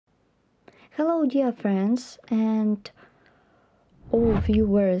Hello dear friends and all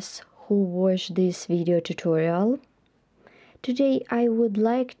viewers who watch this video tutorial. Today I would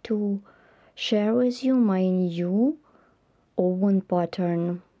like to share with you my new oven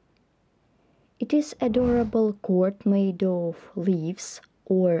pattern. It is adorable cord made of leaves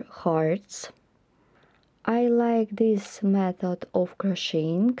or hearts. I like this method of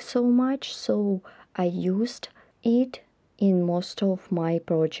crocheting so much, so I used it in most of my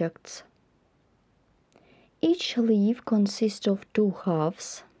projects. Each leaf consists of two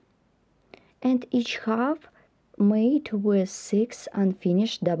halves, and each half made with 6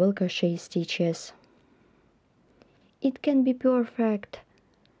 unfinished double crochet stitches. It can be perfect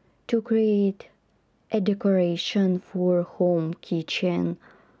to create a decoration for home kitchen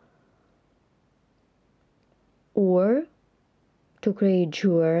or to create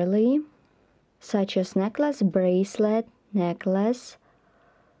jewelry such as necklace, bracelet, necklace.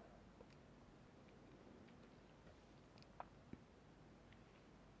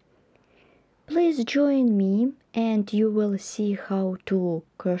 Please join me and you will see how to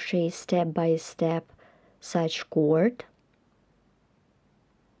crochet step by step such cord.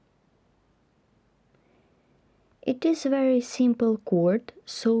 It is very simple cord,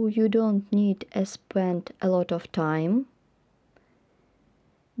 so you don't need to spend a lot of time.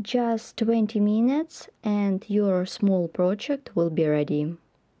 Just 20 minutes and your small project will be ready.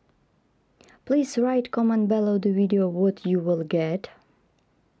 Please write comment below the video what you will get.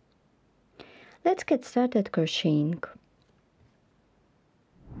 Let's get started crocheting.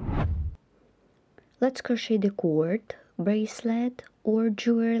 Let's crochet the cord, bracelet or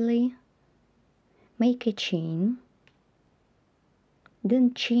jewelry. Make a chain,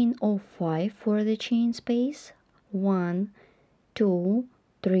 then chain of 5 for the chain space. 1, 2,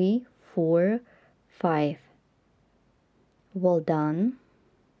 3, 4, 5. Well done.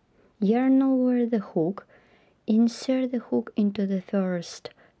 Yarn over the hook, insert the hook into the first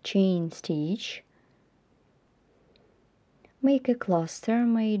chain stitch. Make a cluster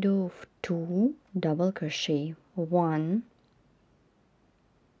made of 2 double crochet. 1,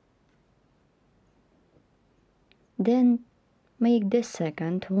 then make the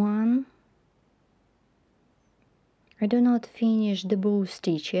second one. I do not finish the both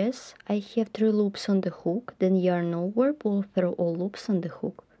stitches. I have 3 loops on the hook, then yarn over, pull through all loops on the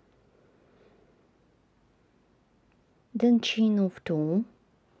hook. Then chain of 2.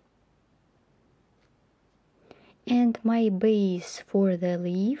 And my base for the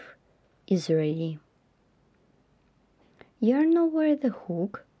leaf is ready. Yarn over the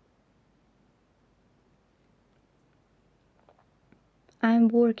hook. I'm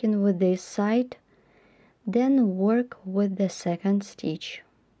working with this side, then work with the second stitch.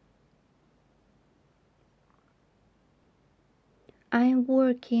 I'm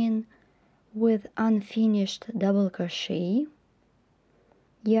working with unfinished double crochet.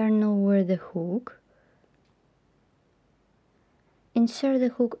 Yarn over the hook. Insert the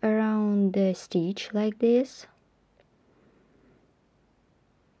hook around the stitch like this.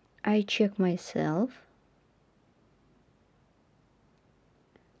 I check myself.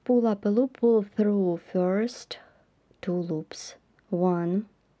 Pull up a loop, pull through first 2 loops. 1.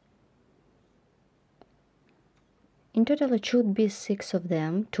 In total it should be 6 of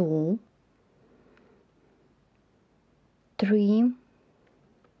them. 2, 3,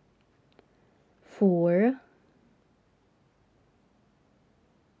 4,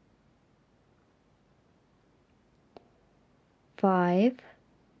 5,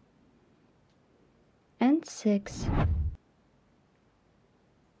 and 6.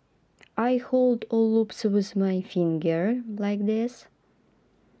 I hold all loops with my finger like this.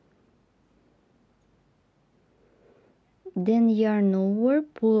 Then yarn over,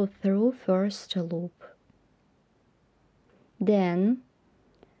 pull through first loop. Then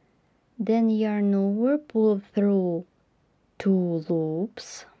yarn over, pull through 2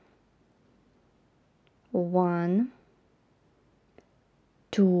 loops. 1,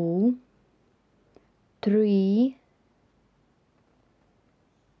 2, 3,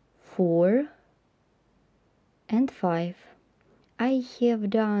 4, and 5. I have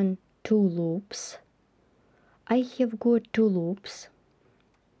done 2 loops. I have got 2 loops.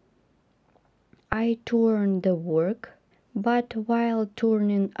 I turn the work, but while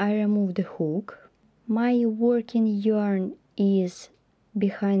turning I remove the hook. My working yarn is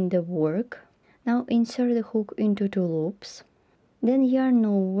behind the work. Now insert the hook into 2 loops. Then yarn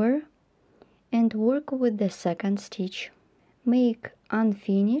over and work with the second stitch. Make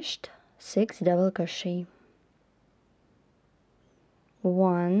unfinished 6 double crochet.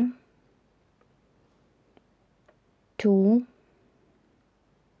 1, 2,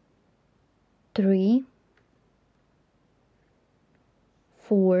 3,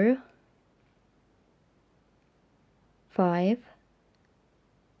 4, 5,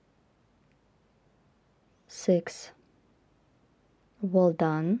 6. Well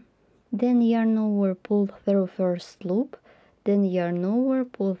done. Then yarn over, pull through first loop, then yarn over,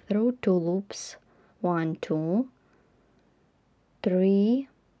 pull through 2 loops, 1, 2, 3,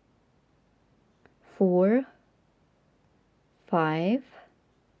 4, 5.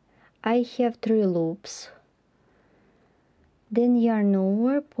 I have 3 loops. Then yarn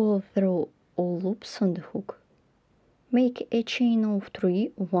over, pull through all loops on the hook. Make a chain of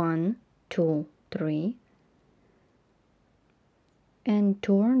 3, 1, 2, 3, and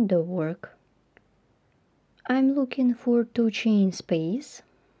turn the work. I'm looking for 2 chain space.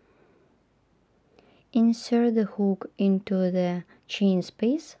 Insert the hook into the chain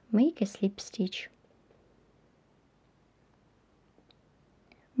space, make a slip stitch.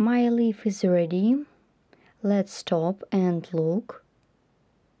 My leaf is ready. Let's stop and look.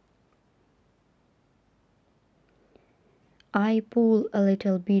 I pull a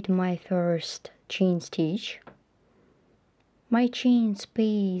little bit my first chain stitch. My chain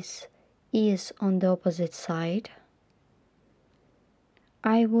space is on the opposite side.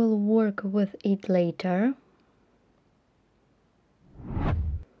 I will work with it later.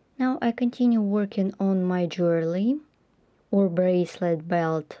 Now I continue working on my jewelry or bracelet,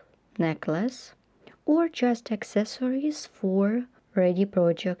 belt, necklace, or just accessories for ready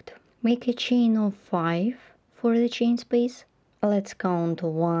project. Make a chain of 5 for the chain space. Let's count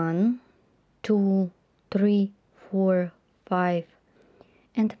 1, 2, 3, 4, 5,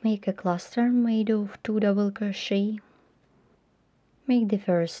 and make a cluster made of 2 double crochet. Make the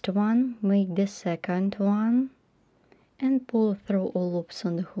first one, make the second one, and pull through all loops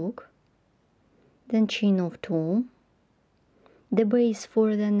on the hook. Then chain of 2. The base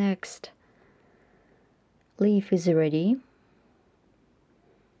for the next leaf is ready.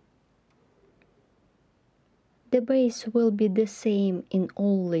 The base will be the same in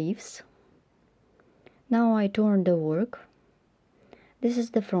all leaves. Now I turn the work. This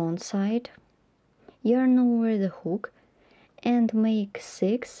is the front side. Yarn over the hook and make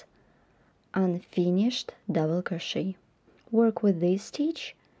 6 unfinished double crochet. Work with this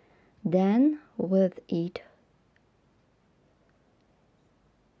stitch, then with it.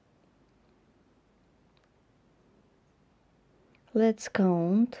 Let's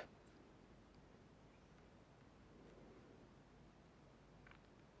count.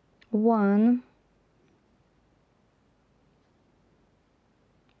 1,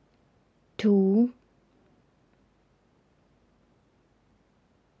 2,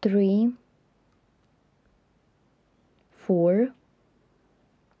 3, 4,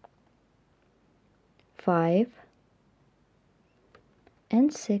 5,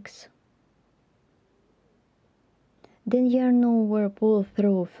 and 6. Then yarn over, pull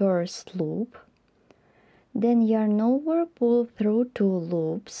through first loop. Then yarn over, pull through 2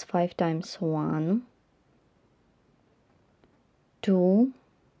 loops, 5 times 1, 2,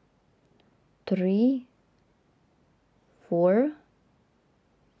 3, 4,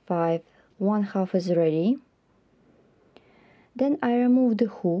 5. 1/2 is ready. Then I remove the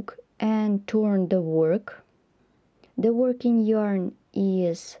hook and turn the work. The working yarn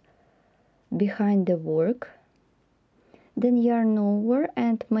is behind the work. Then yarn over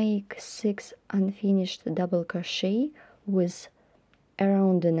and make 6 unfinished double crochet with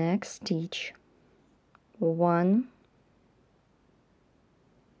around the next stitch. 1,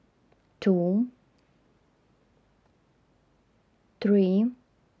 2, 3,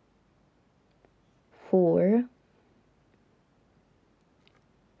 4,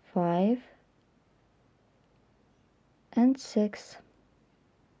 5, and 6.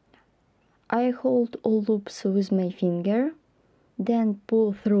 I hold all loops with my finger, then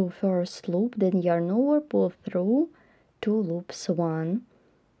pull through first loop, then yarn over, pull through 2 loops, 1,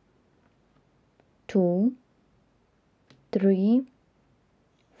 2, 3,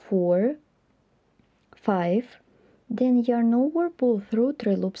 4, 5, then yarn over, pull through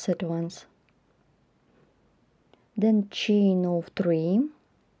 3 loops at once. Then chain of 3,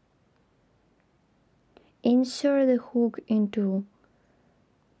 insert the hook into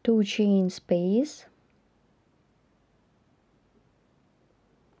 2 chain space,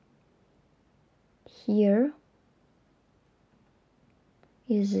 here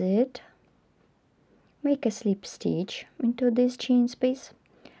is it. Make a slip stitch into this chain space.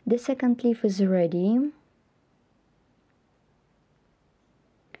 The second leaf is ready.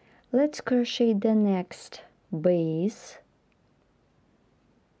 Let's crochet the next base.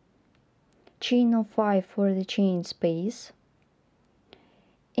 Chain of 5 for the chain space.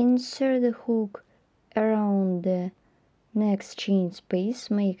 Insert the hook around the next chain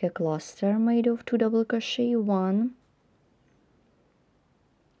space, make a cluster made of 2 double crochet, 1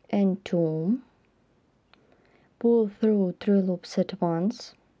 and 2, pull through 3 loops at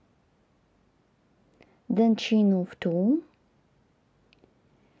once, then chain of 2,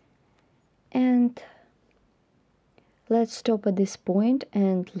 and let's stop at this point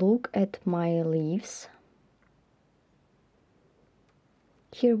and look at my leaves.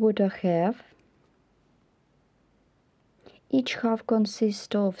 Here what I have. Each half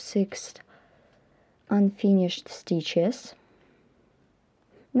consists of 6 unfinished stitches.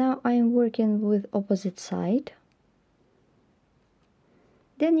 Now I am working with opposite side.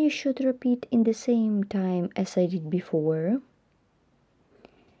 Then you should repeat in the same time as I did before.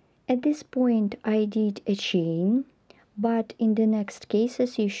 At this point I did a chain, but in the next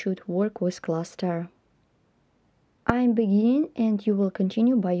cases you should work with cluster. I'm beginning and you will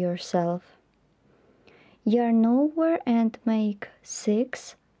continue by yourself. Yarn over and make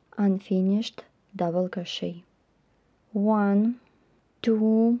 6 unfinished double crochet. 1,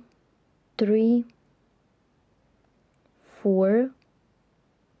 2, 3, 4,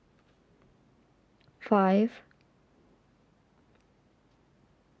 5,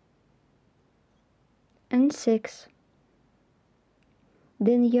 and 6.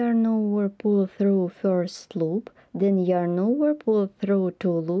 Then yarn over, pull through first loop, then yarn over, pull through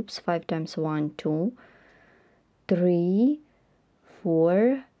 2 loops, 5 times 1, 2, 3,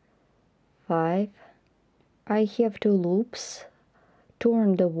 4, 5. I have 2 loops.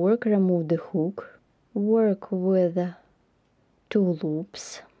 Turn the work, remove the hook, work with 2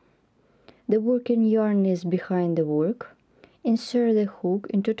 loops. The working yarn is behind the work. Insert the hook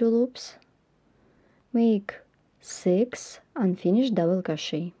into 2 loops. Make 6 unfinished double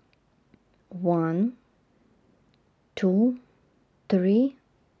crochet. 1, 2, 3,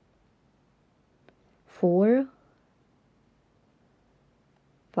 4,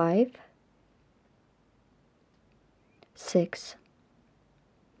 5, 6.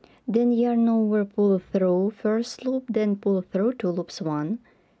 Then yarn over, pull through first loop, then pull through 2 loops, 1,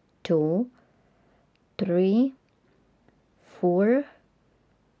 2, 3, 4,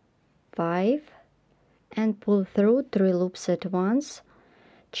 5, and pull through 3 loops at once,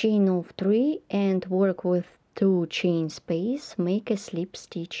 chain of 3 and work with 2 chain space, make a slip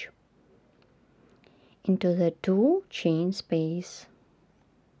stitch into the 2 chain space.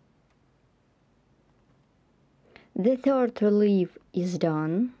 The third leaf is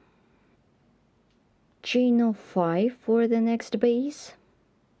done. Chain of 5 for the next base.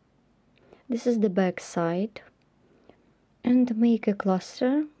 This is the back side, and make a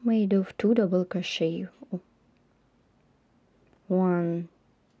cluster made of 2 double crochet. 1,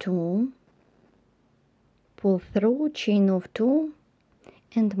 2, pull through, chain of 2,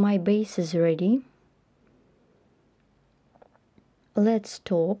 and my base is ready. Let's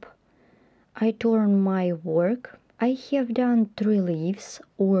stop. I turn my work. I have done 3 leaves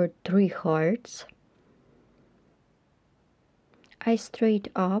or 3 hearts. I straight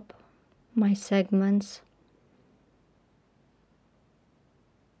up my segments.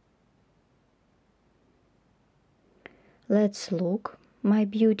 Let's look. My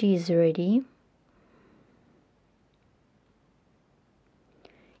beauty is ready.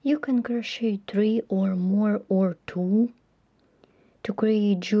 You can crochet 3 or more or 2 to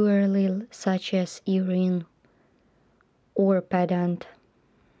create jewelry such as earring or pendant.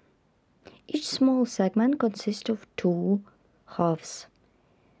 Each small segment consists of 2 halves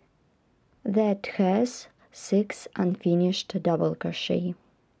that has 6 unfinished double crochet.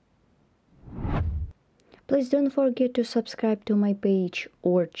 Please don't forget to subscribe to my page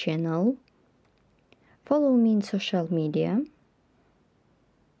or channel. Follow me in social media.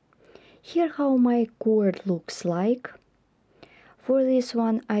 Here how my cord looks like. For this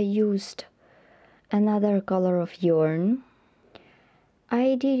one I used another color of yarn.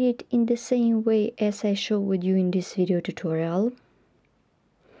 I did it in the same way as I showed you in this video tutorial.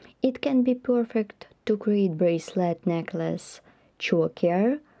 It can be perfect to create bracelet, necklace,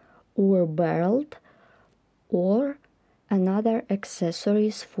 choker, or belt, or another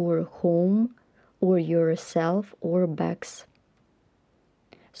accessories for home or yourself or bags.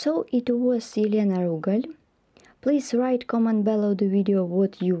 So it was Elena Rugal. Please write comment below the video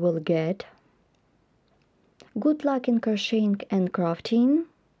what you will get. Good luck in crocheting and crafting,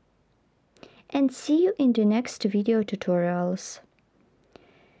 and see you in the next video tutorials.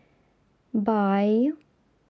 Bye.